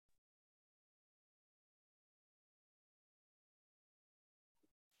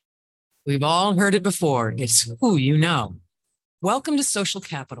We've all heard it before. It's who you know. Welcome to Social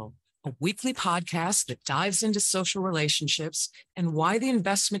Capital, a weekly podcast that dives into social relationships and why the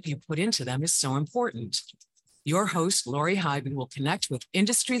investment you put into them is so important. Your host, Lori Hybe, will connect with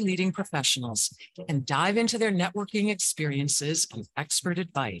industry-leading professionals and dive into their networking experiences and expert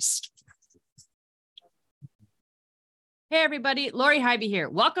advice. Hey, everybody. Lori Hybe here.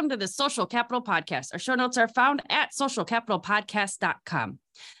 Welcome to the Social Capital Podcast. Our show notes are found at socialcapitalpodcast.com.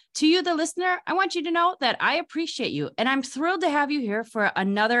 To you, the listener, I want you to know that I appreciate you, and I'm thrilled to have you here for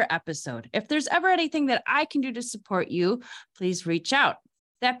another episode. If there's ever anything that I can do to support you, please reach out.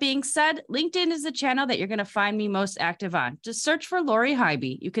 That being said, LinkedIn is the channel that you're going to find me most active on. Just search for Lori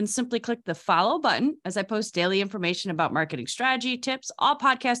Hybe. You can simply click the follow button as I post daily information about marketing strategy, tips, all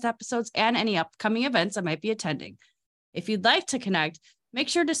podcast episodes, and any upcoming events I might be attending. If you'd like to connect, make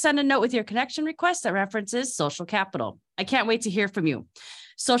sure to send a note with your connection request that references Social Capital. I can't wait to hear from you.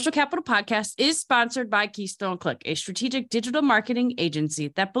 Social Capital Podcast is sponsored by Keystone Click, a strategic digital marketing agency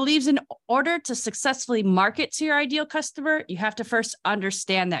that believes in order to successfully market to your ideal customer, you have to first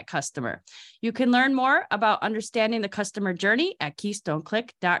understand that customer. You can learn more about understanding the customer journey at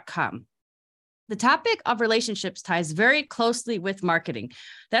keystoneclick.com. The topic of relationships ties very closely with marketing.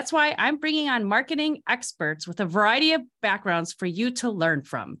 That's why I'm bringing on marketing experts with a variety of backgrounds for you to learn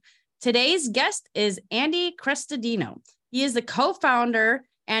from. Today's guest is Andy Crestodina. He is the co-founder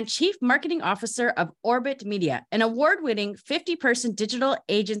and chief marketing officer of Orbit Media, an award-winning 50-person digital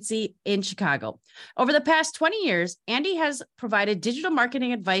agency in Chicago. Over the past 20 years, Andy has provided digital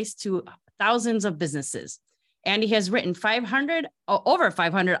marketing advice to thousands of businesses. Andy has written over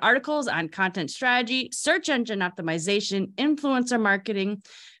 500 articles on content strategy, search engine optimization, influencer marketing,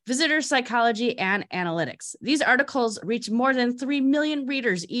 visitor psychology, and analytics. These articles reach more than 3 million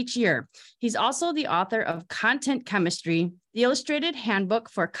readers each year. He's also the author of Content Chemistry, the illustrated handbook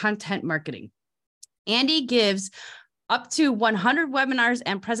for content marketing. Andy gives up to 100 webinars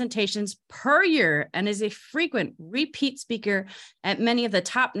and presentations per year and is a frequent repeat speaker at many of the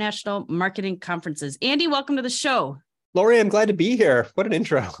top national marketing conferences. Andy, welcome to the show. Lori, I'm glad to be here. What an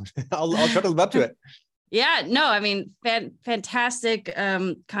intro. I'll try to live up to it. Yeah, no, I mean, fantastic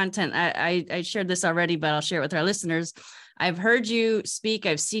content. I shared this already, but I'll share it with our listeners. I've heard you speak.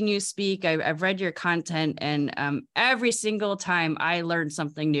 I've seen you speak. I've read your content, and every single time I learn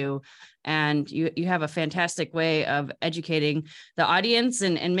something new. And you have a fantastic way of educating the audience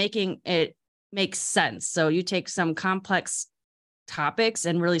and making it make sense. So you take some complex topics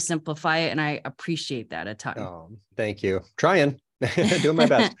and really simplify it. And I appreciate that a ton. Oh, thank you. Trying, doing my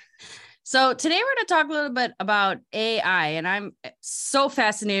best. So today we're going to talk a little bit about AI, and I'm so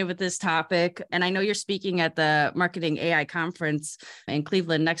fascinated with this topic. And I know you're speaking at the Marketing AI Conference in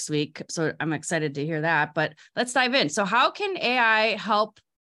Cleveland next week, so I'm excited to hear that. But let's dive in. So how can AI help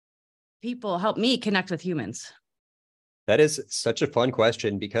me connect with humans? That is such a fun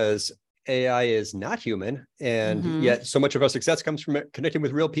question because AI is not human, and yet so much of our success comes from connecting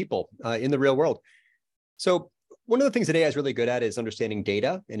with real people in the real world. So one of the things that AI is really good at is understanding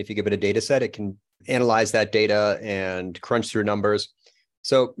data. And if you give it a data set, it can analyze that data and crunch through numbers.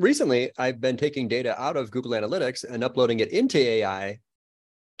 So recently, I've been taking data out of Google Analytics and uploading it into AI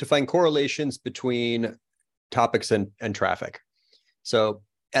to find correlations between topics and traffic. So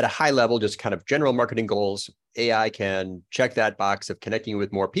at a high level, just kind of general marketing goals, AI can check that box of connecting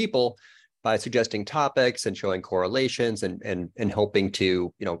with more people by suggesting topics and showing correlations and helping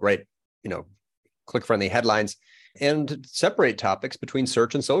to, write, click-friendly headlines and separate topics between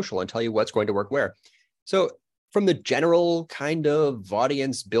search and social and tell you what's going to work where. So from the general kind of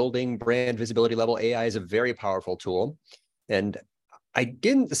audience building, brand visibility level, AI is a very powerful tool. And I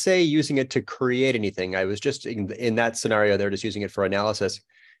didn't say using it to create anything. I was just in that scenario, they're just using it for analysis.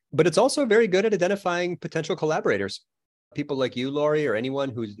 But it's also very good at identifying potential collaborators. People like you, Lori, or anyone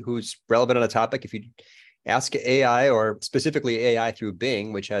who's relevant on a topic. If you ask AI, or specifically AI through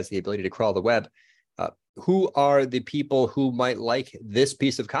Bing, which has the ability to crawl the web, who are the people who might like this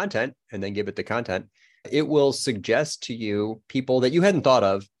piece of content, and then give it the content, it will suggest to you people that you hadn't thought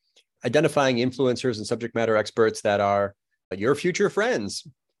of, identifying influencers and subject matter experts that are your future friends.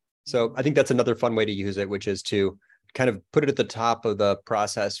 So I think that's another fun way to use it, which is to kind of put it at the top of the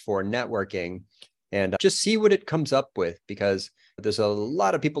process for networking and just see what it comes up with, because there's a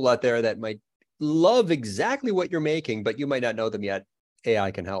lot of people out there that might love exactly what you're making, but you might not know them yet.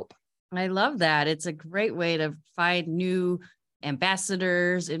 AI can help. I love that. It's a great way to find new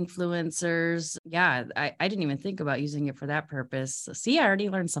ambassadors, influencers. Yeah, I didn't even think about using it for that purpose. See, I already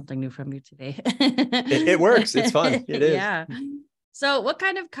learned something new from you today. It works. It's fun. It is. Yeah. So what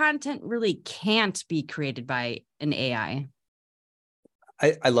kind of content really can't be created by an AI?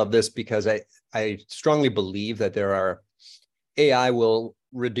 I love this because I strongly believe that AI will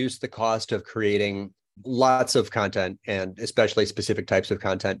reduce the cost of creating lots of content, and especially specific types of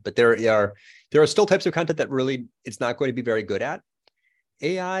content. But there are still types of content that really it's not going to be very good at.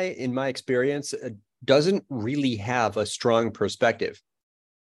 AI, in my experience, doesn't really have a strong perspective.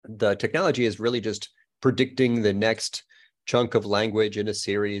 The technology is really just predicting the next chunk of language in a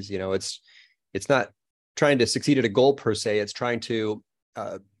series. It's not trying to succeed at a goal per se. It's trying to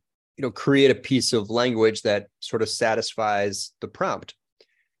create a piece of language that sort of satisfies the prompt.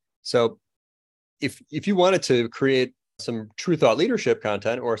 So if you wanted to create some true thought leadership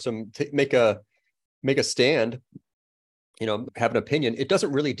content or make a stand, have an opinion, it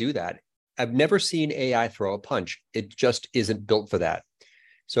doesn't really do that. I've never seen AI throw a punch. It just isn't built for that.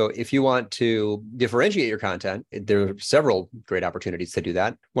 So if you want to differentiate your content, there are several great opportunities to do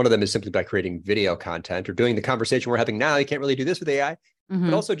that. One of them is simply by creating video content or doing the conversation we're having now. You can't really do this with AI,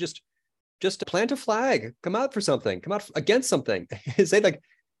 but also just plant a flag, come out for something, come out against something. Say, like,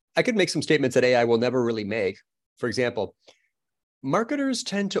 I could make some statements that AI will never really make. For example, marketers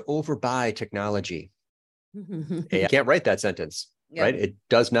tend to overbuy technology. AI can't write that sentence, right? It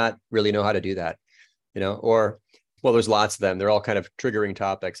does not really know how to do that, well, there's lots of them. They're all kind of triggering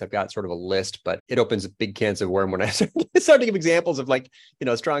topics. I've got sort of a list, but it opens big cans of worm when I start to give examples of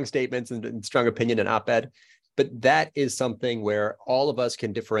strong statements and strong opinion and op-ed. But that is something where all of us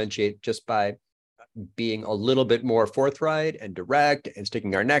can differentiate just by being a little bit more forthright and direct and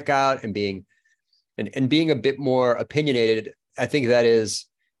sticking our neck out and being a bit more opinionated. I think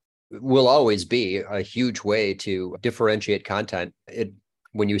will always be a huge way to differentiate content.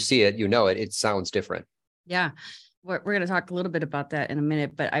 When you see it, it sounds different. Yeah. We're going to talk a little bit about that in a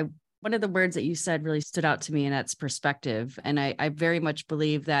minute, but one of the words that you said really stood out to me, and that's perspective. And I very much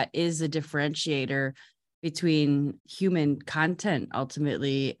believe that is a differentiator between human content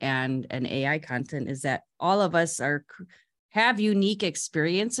ultimately and an AI content, is that all of us have unique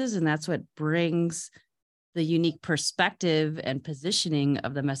experiences, and that's what brings the unique perspective and positioning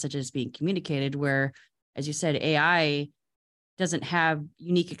of the messages being communicated, where, as you said, AI doesn't have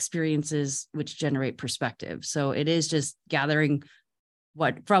unique experiences which generate perspective. So it is just gathering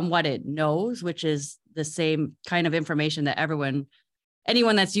from what it knows, which is the same kind of information that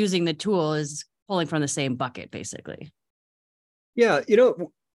anyone that's using the tool is pulling from the same bucket, basically. Yeah.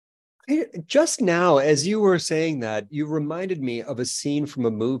 Just now, as you were saying that, you reminded me of a scene from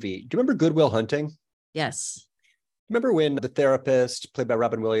a movie. Do you remember Good Will Hunting? Yes. Remember when the therapist, played by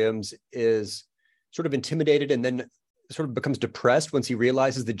Robin Williams, is sort of intimidated and then sort of becomes depressed once he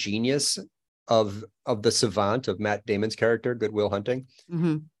realizes the genius of the savant of Matt Damon's character, Good Will Hunting?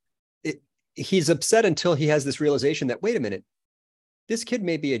 Mm-hmm. He's upset until he has this realization that, wait a minute, this kid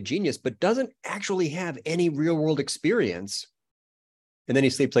may be a genius, but doesn't actually have any real world experience. And then he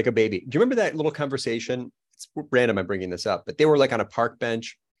sleeps like a baby. Do you remember that little conversation? It's random I'm bringing this up, but they were like on a park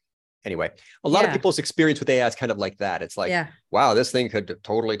bench. Anyway, a lot of people's experience with AI is kind of like that. It's like, wow, this thing could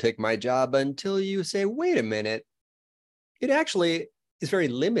totally take my job, until you say, wait a minute, it actually is very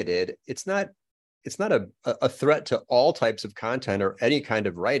limited. It's not a threat to all types of content or any kind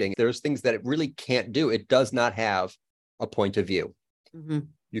of writing. There's things that it really can't do. It does not have a point of view. Mm-hmm.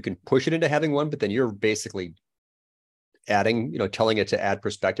 You can push it into having one, but then you're basically adding, telling it to add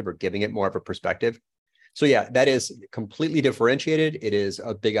perspective or giving it more of a perspective. So yeah, that is completely differentiated. It is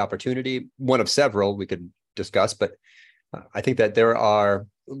a big opportunity, one of several we could discuss, but I think that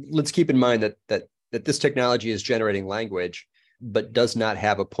let's keep in mind that this technology is generating language, but does not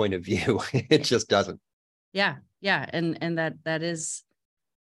have a point of view. It just doesn't. Yeah. Yeah. And that is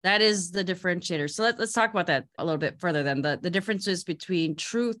the differentiator. So let's talk about that a little bit further then. The differences between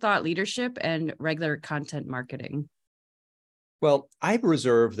true thought leadership and regular content marketing. Well, I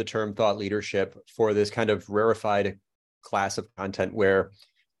reserve the term thought leadership for this kind of rarefied class of content where,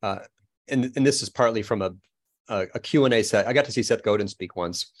 and this is partly from a Q&A set. I got to see Seth Godin speak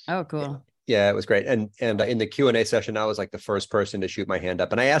once. Oh, cool. Yeah, it was great. And in the Q&A session, I was like the first person to shoot my hand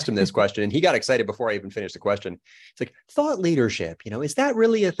up. And I asked him this question, and he got excited before I even finished the question. It's like, thought leadership, is that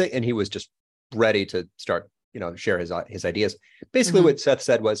really a thing? And he was just ready to start, share his ideas. Basically, what Seth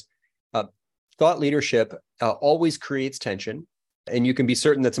said was, thought leadership always creates tension, and you can be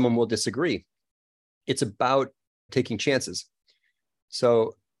certain that someone will disagree. It's about taking chances.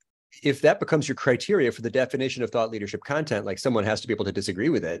 So if that becomes your criteria for the definition of thought leadership content, like someone has to be able to disagree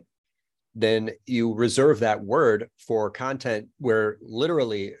with it, then you reserve that word for content where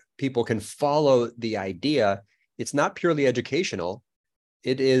literally people can follow the idea. It's not purely educational.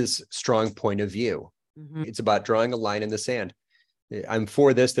 It is strong point of view. Mm-hmm. It's about drawing a line in the sand. I'm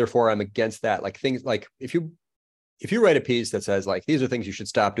for this, therefore I'm against that. Like things like if you if you write a piece that says like, these are things you should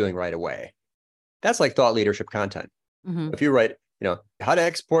stop doing right away, that's like thought leadership content. Mm-hmm. If you write, how to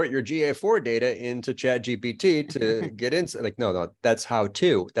export your GA4 data into ChatGPT to get in, like, no, that's how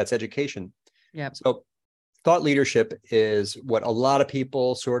to, that's education. Yeah. So thought leadership is what a lot of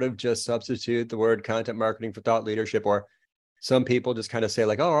people sort of just substitute the word content marketing for thought leadership, or some people just kind of say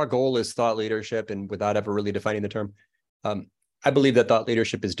like, oh, our goal is thought leadership, and without ever really defining the term. I believe that thought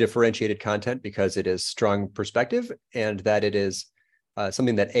leadership is differentiated content because it is strong perspective and that it is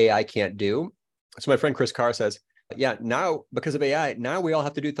something that AI can't do. So my friend Chris Carr says, yeah, now because of AI, now we all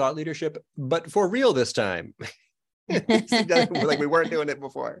have to do thought leadership, but for real this time. Like we weren't doing it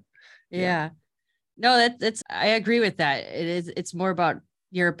before. Yeah. No, that's I agree with that. It's more about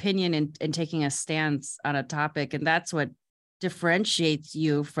your opinion and taking a stance on a topic. And that's what differentiates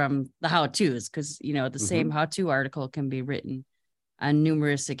you from the how-tos, because the same how-to article can be written on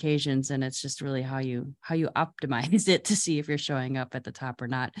numerous occasions, and it's just really how you optimize it to see if you're showing up at the top or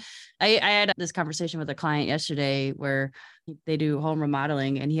not. I had this conversation with a client yesterday where they do home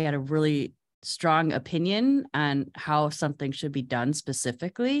remodeling, and he had a really strong opinion on how something should be done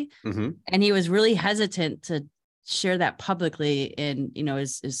specifically. Mm-hmm. And he was really hesitant to share that publicly in,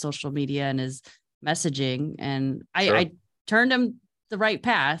 his social media and his messaging. And Sure. I turned him the right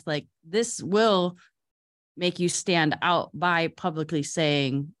path. Like, this will make you stand out by publicly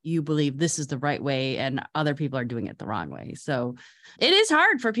saying you believe this is the right way and other people are doing it the wrong way. So it is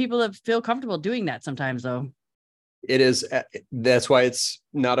hard for people to feel comfortable doing that sometimes, though. It is. That's why it's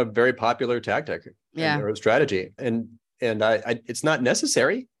not a very popular tactic or a strategy. And it's not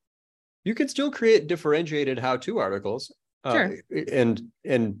necessary. You could still create differentiated how-to articles. Sure. And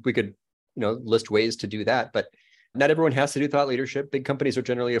we could, list ways to do that, but not everyone has to do thought leadership. Big companies are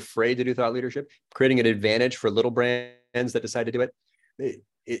generally afraid to do thought leadership, creating an advantage for little brands that decide to do it.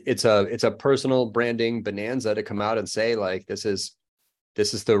 It's a personal branding bonanza to come out and say like, this is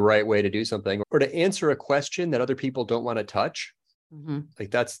the right way to do something, or to answer a question that other people don't want to touch. Mm-hmm. Like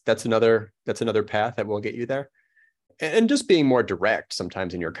that's another path that will get you there. And just being more direct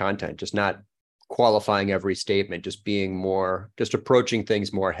sometimes in your content, just not qualifying every statement, just approaching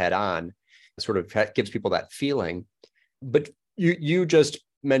things more head on, sort of gives people that feeling. But you just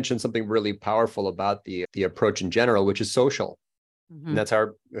mentioned something really powerful about the approach in general, which is social. Mm-hmm. And that's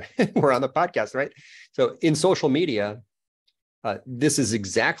we're on the podcast, right? So in social media, this is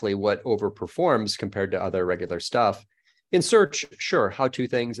exactly what overperforms compared to other regular stuff. In search, sure, how-to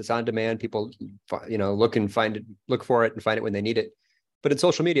things, it's on demand. People, look for it and find it when they need it. But in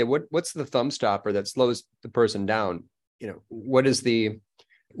social media, what's the thumb stopper that slows the person down? What is the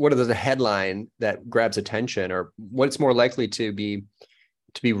headline that grabs attention, or what's more likely to be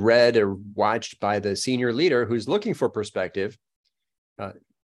read or watched by the senior leader who's looking for perspective?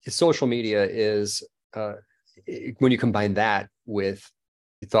 Social media is, when you combine that with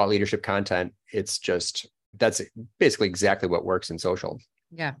thought leadership content, that's basically exactly what works in social.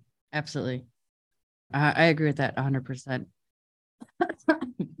 Yeah, absolutely. I agree with that 100%.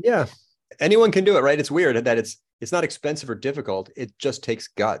 Yeah. Anyone can do it, right? It's weird that it's not expensive or difficult. It just takes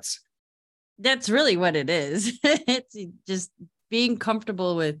guts. That's really what it is. It's just being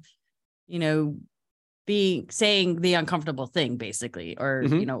comfortable with, saying the uncomfortable thing, basically, or,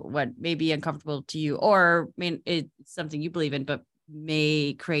 Mm-hmm. what may be uncomfortable to you, or it's something you believe in, but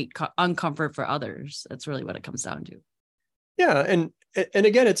may create uncomfort for others. That's really what it comes down to. Yeah. And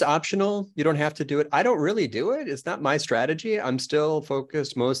again, it's optional. You don't have to do it. I don't really do it. It's not my strategy. I'm still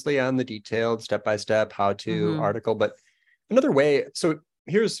focused mostly on the detailed step-by-step how-to article. But another way, so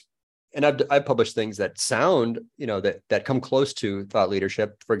I've published things that sound, that come close to thought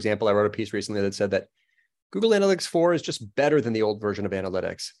leadership. For example, I wrote a piece recently that said that Google Analytics 4 is just better than the old version of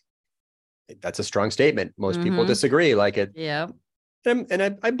analytics. That's a strong statement. Most people disagree. Like it. Yeah.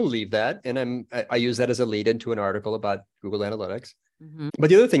 And I believe that. And I use that as a lead into an article about Google Analytics. Mm-hmm. But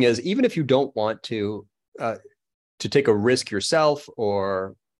the other thing is, even if you don't want to take a risk yourself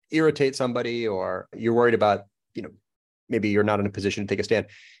or irritate somebody, or you're worried about, maybe you're not in a position to take a stand,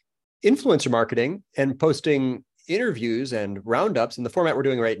 influencer marketing and posting interviews and roundups in the format we're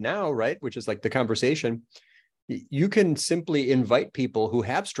doing right now, right, which is like the conversation, you can simply invite people who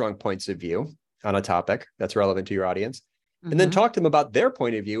have strong points of view on a topic that's relevant to your audience, and then talk to them about their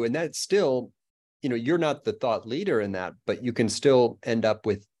point of view. And that's still, you're not the thought leader in that, but you can still end up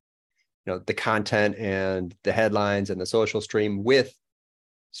with, the content and the headlines and the social stream with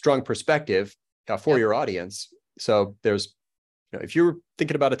strong perspective for your audience. So there's, if you're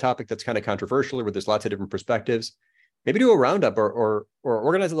thinking about a topic that's kind of controversial or where there's lots of different perspectives, maybe do a roundup or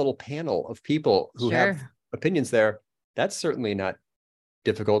organize a little panel of people who have opinions there. That's certainly not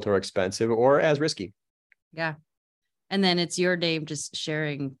difficult or expensive or as risky. Yeah. And then it's your name just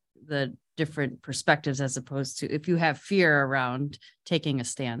sharing the different perspectives as opposed to if you have fear around taking a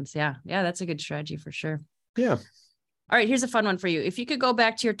stance. Yeah. Yeah. That's a good strategy for sure. Yeah. All right. Here's a fun one for you. If you could go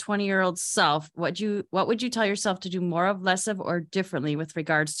back to your 20-year-old self, what would you tell yourself to do more of, less of, or differently with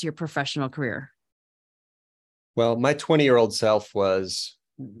regards to your professional career? Well, my 20-year-old self was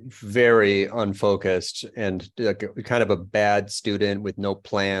very unfocused and kind of a bad student with no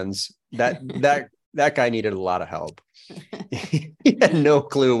plans. That guy needed a lot of help. He had no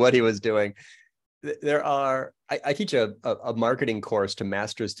clue what he was doing. I teach a marketing course to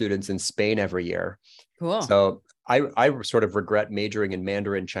master's students in Spain every year. Cool. So I sort of regret majoring in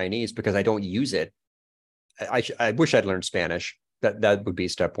Mandarin Chinese because I don't use it. I wish I'd learned Spanish. That would be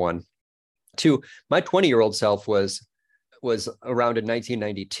step one. Two, my 20-year-old self was around in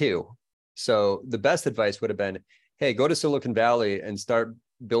 1992. So the best advice would have been, hey, go to Silicon Valley and start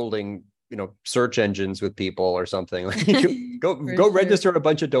building, search engines with people or something. Like, go register a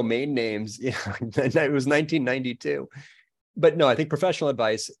bunch of domain names. It was 1992. But no, I think professional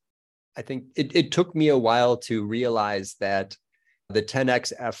advice, I think it took me a while to realize that the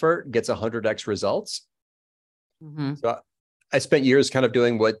 10x effort gets 100x results. Mm-hmm. So I spent years kind of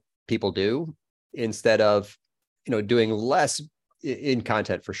doing what people do instead of, doing less in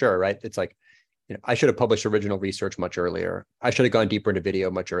content for sure, right? It's like, I should have published original research much earlier. I should have gone deeper into video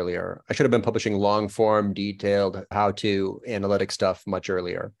much earlier. I should have been publishing long form, detailed how-to analytic stuff much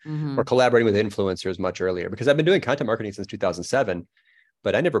earlier, or collaborating with influencers much earlier, because I've been doing content marketing since 2007,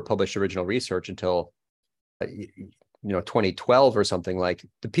 but I never published original research until 2012 or something. Like,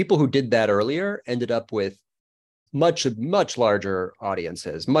 the people who did that earlier ended up with much larger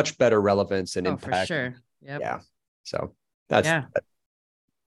audiences, much better relevance and impact. For sure. Yep. Yeah. So that's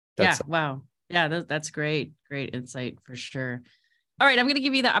wow. Yeah, that's great. Great insight for sure. All right. I'm going to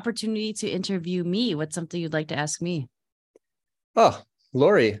give you the opportunity to interview me. What's something you'd like to ask me? Oh,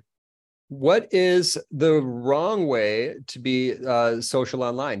 Lori, what is the wrong way to be social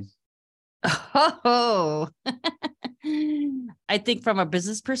online? Oh, I think from a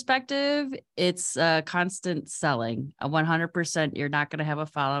business perspective, it's constant selling. 100%. You're not going to have a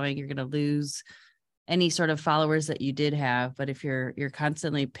following. You're going to lose any sort of followers that you did have. But if you're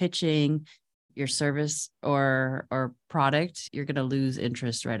constantly pitching your service or product, you're going to lose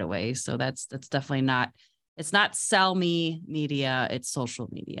interest right away. So that's definitely not, it's not sell me media, it's social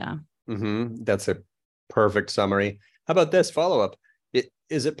media. Mm-hmm. That's a perfect summary. How about this follow-up?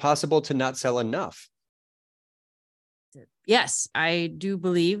 Is it possible to not sell enough? Yes, I do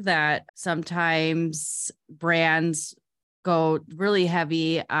believe that sometimes brands go really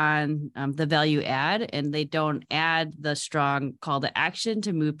heavy on the value add, and they don't add the strong call to action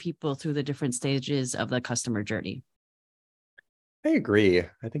to move people through the different stages of the customer journey. I agree.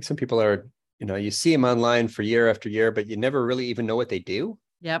 I think some people are, you see them online for year after year, but you never really even know what they do.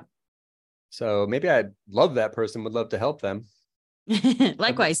 Yep. So maybe I'd love that person, would love to help them.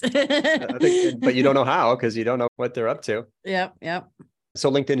 Likewise. But you don't know how, because you don't know what they're up to. Yep. So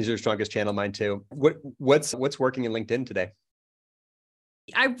LinkedIn is your strongest channel, mine too. What's working in LinkedIn today?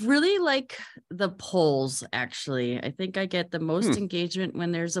 I really like the polls, actually. I think I get the most engagement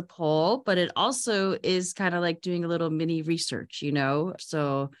when there's a poll, but it also is kind of like doing a little mini research,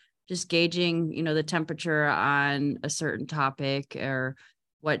 So just gauging, the temperature on a certain topic or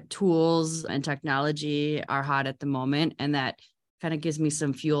what tools and technology are hot at the moment. And that kind of gives me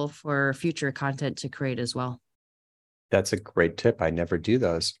some fuel for future content to create as well. That's a great tip. I never do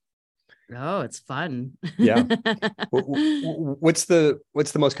those. Oh, it's fun. Yeah. What's the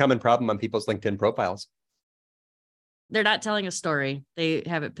most common problem on people's LinkedIn profiles? They're not telling a story. They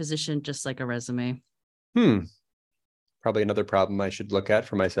have it positioned just like a resume. Probably another problem I should look at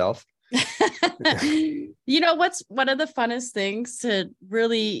for myself. What's one of the funnest things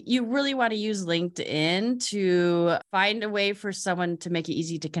you really want to use LinkedIn to find a way for someone to make it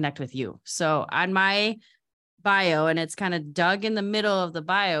easy to connect with you. So on my bio, and it's kind of dug in the middle of the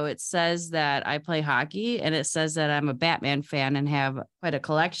bio, it says that I play hockey, and it says that I'm a Batman fan and have quite a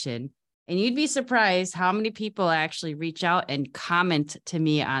collection. And you'd be surprised how many people actually reach out and comment to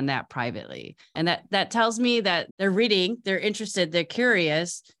me on that privately. And that tells me that they're reading, they're interested, they're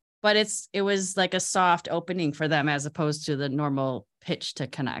curious, but it was like a soft opening for them as opposed to the normal pitch to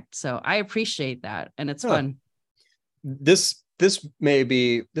connect. So I appreciate that. And it's fun. This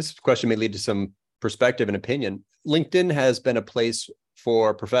question may lead to some perspective and opinion. LinkedIn has been a place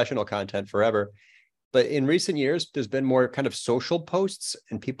for professional content forever, but in recent years, there's been more kind of social posts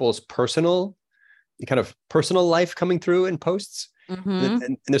and people's personal life coming through in posts.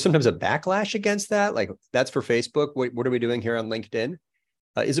 And there's sometimes a backlash against that. Like, that's for Facebook. What are we doing here on LinkedIn?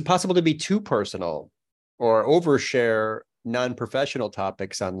 Is it possible to be too personal or overshare non-professional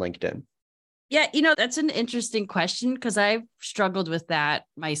topics on LinkedIn? Yeah, that's an interesting question because I've struggled with that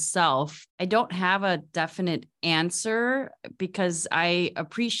myself. I don't have a definite answer because I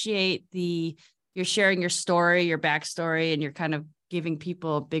appreciate you're sharing your story, your backstory, and you're kind of giving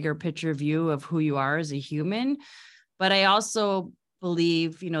people a bigger picture view of who you are as a human. But I also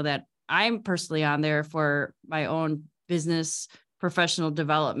believe, that I'm personally on there for my own business, professional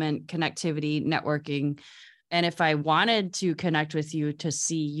development, connectivity, networking. And if I wanted to connect with you to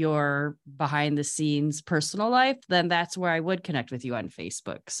see your behind the scenes personal life, then that's where I would connect with you on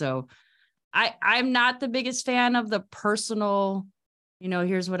Facebook. So I'm not the biggest fan of the personal,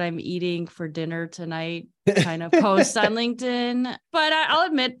 here's what I'm eating for dinner tonight kind of post on LinkedIn. But I'll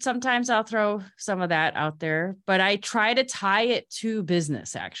admit, sometimes I'll throw some of that out there, but I try to tie it to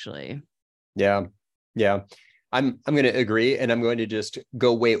business actually. Yeah. Yeah. I'm going to agree, and I'm going to just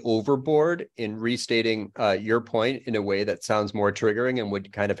go way overboard in restating your point in a way that sounds more triggering and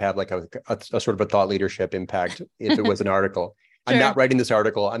would kind of have like a sort of a thought leadership impact if it was an article. Sure. I'm not writing this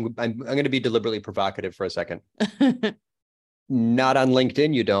article. I'm going to be deliberately provocative for a second. Not on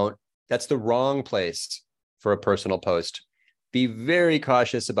LinkedIn, you don't. That's the wrong place for a personal post. Be very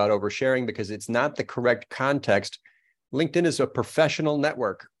cautious about oversharing because it's not the correct context. LinkedIn is a professional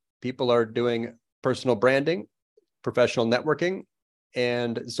network. People are doing personal branding, professional networking,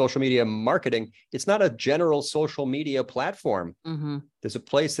 and social media marketing. It's not a general social media platform. Mm-hmm. There's a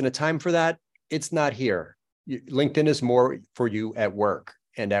place and a time for that. It's not here. LinkedIn is more for you at work.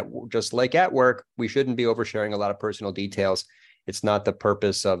 And just like at work, we shouldn't be oversharing a lot of personal details. It's not the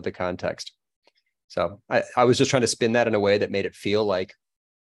purpose of the context. So I was just trying to spin that in a way that made it feel like,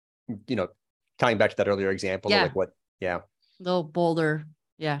 tying back to that earlier example, like what, a little bolder.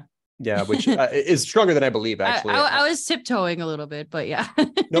 Yeah. Yeah, which is stronger than I believe, actually. I was tiptoeing a little bit, but yeah.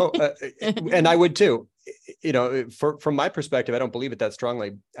 No, and I would too. From my perspective, I don't believe it that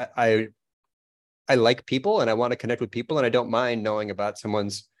strongly. I like people and I want to connect with people, and I don't mind knowing about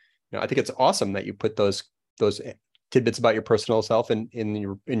someone's. I think it's awesome that you put those tidbits about your personal self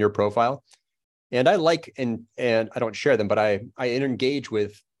in your profile. And I like and I don't share them, but I engage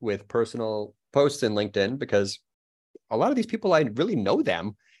with personal posts in LinkedIn because a lot of these people, I really know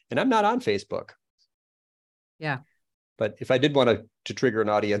them. And I'm not on Facebook. Yeah. But if I did want to trigger an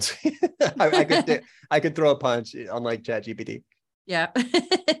audience, I could throw a punch unlike ChatGPT. Yeah.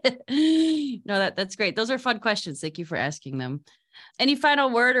 No, that's great. Those are fun questions. Thank you for asking them. Any final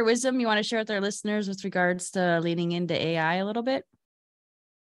word or wisdom you want to share with our listeners with regards to leaning into AI a little bit?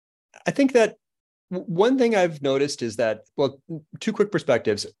 I think that one thing I've noticed is that, well, two quick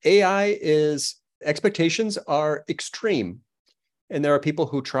perspectives. Expectations are extreme. And there are people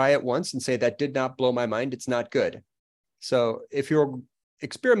who try it once and say, that did not blow my mind. It's not good. So if you're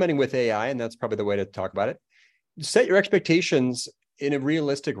experimenting with AI, and that's probably the way to talk about it, set your expectations in a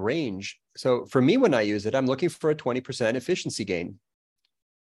realistic range. So for me, when I use it, I'm looking for a 20% efficiency gain.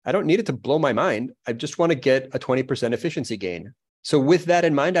 I don't need it to blow my mind. I just want to get a 20% efficiency gain. So with that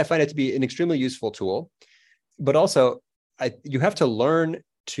in mind, I find it to be an extremely useful tool. But also, you have to learn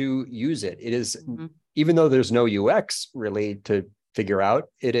to use it. It is, even though there's no UX really to figure out,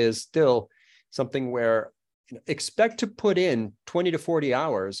 it is still something where expect to put in 20 to 40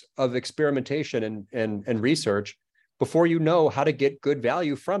 hours of experimentation and research before you know how to get good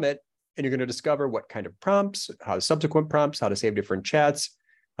value from it. And you're going to discover what kind of prompts, how subsequent prompts, how to save different chats,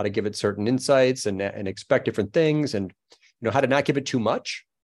 how to give it certain insights and expect different things, and how to not give it too much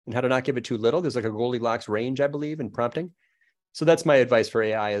and how to not give it too little. There's like a Goldilocks range, I believe, in prompting. So that's my advice for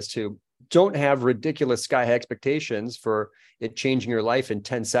AI, is to don't have ridiculous sky high expectations for it changing your life in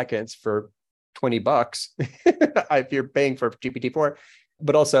 10 seconds for $20 if you're paying for GPT-4,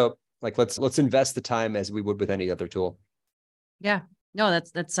 but also like, let's invest the time as we would with any other tool. Yeah, no,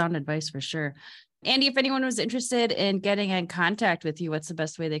 that's sound advice for sure. Andy, if anyone was interested in getting in contact with you, what's the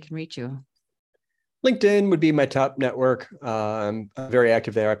best way they can reach you? LinkedIn would be my top network. I'm very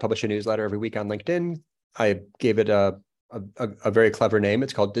active there. I publish a newsletter every week on LinkedIn. I gave it a very clever name.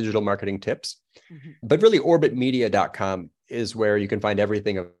 It's called Digital Marketing Tips. But really, orbitmedia.com is where you can find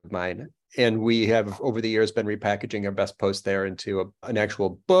everything of mine. And we have, over the years, been repackaging our best posts there into an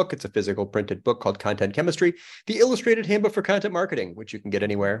actual book. It's a physical printed book called Content Chemistry, the Illustrated Handbook for Content Marketing, which you can get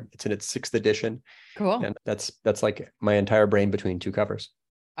anywhere. It's in its 6th edition. Cool. And that's like my entire brain between two covers.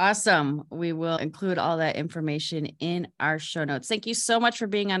 Awesome. We will include all that information in our show notes. Thank you so much for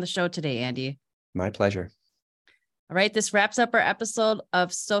being on the show today, Andy. My pleasure. All right, this wraps up our episode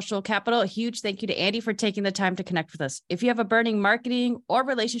of Social Capital. A huge thank you to Andy for taking the time to connect with us. If you have a burning marketing or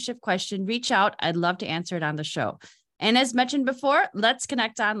relationship question, reach out. I'd love to answer it on the show. And as mentioned before, let's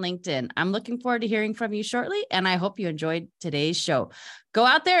connect on LinkedIn. I'm looking forward to hearing from you shortly, and I hope you enjoyed today's show. Go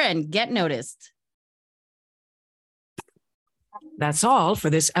out there and get noticed. That's all for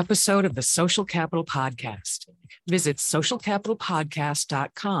this episode of the Social Capital Podcast. Visit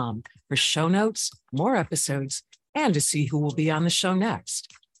socialcapitalpodcast.com for show notes, more episodes, and to see who will be on the show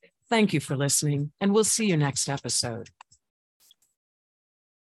next. Thank you for listening, and we'll see you next episode.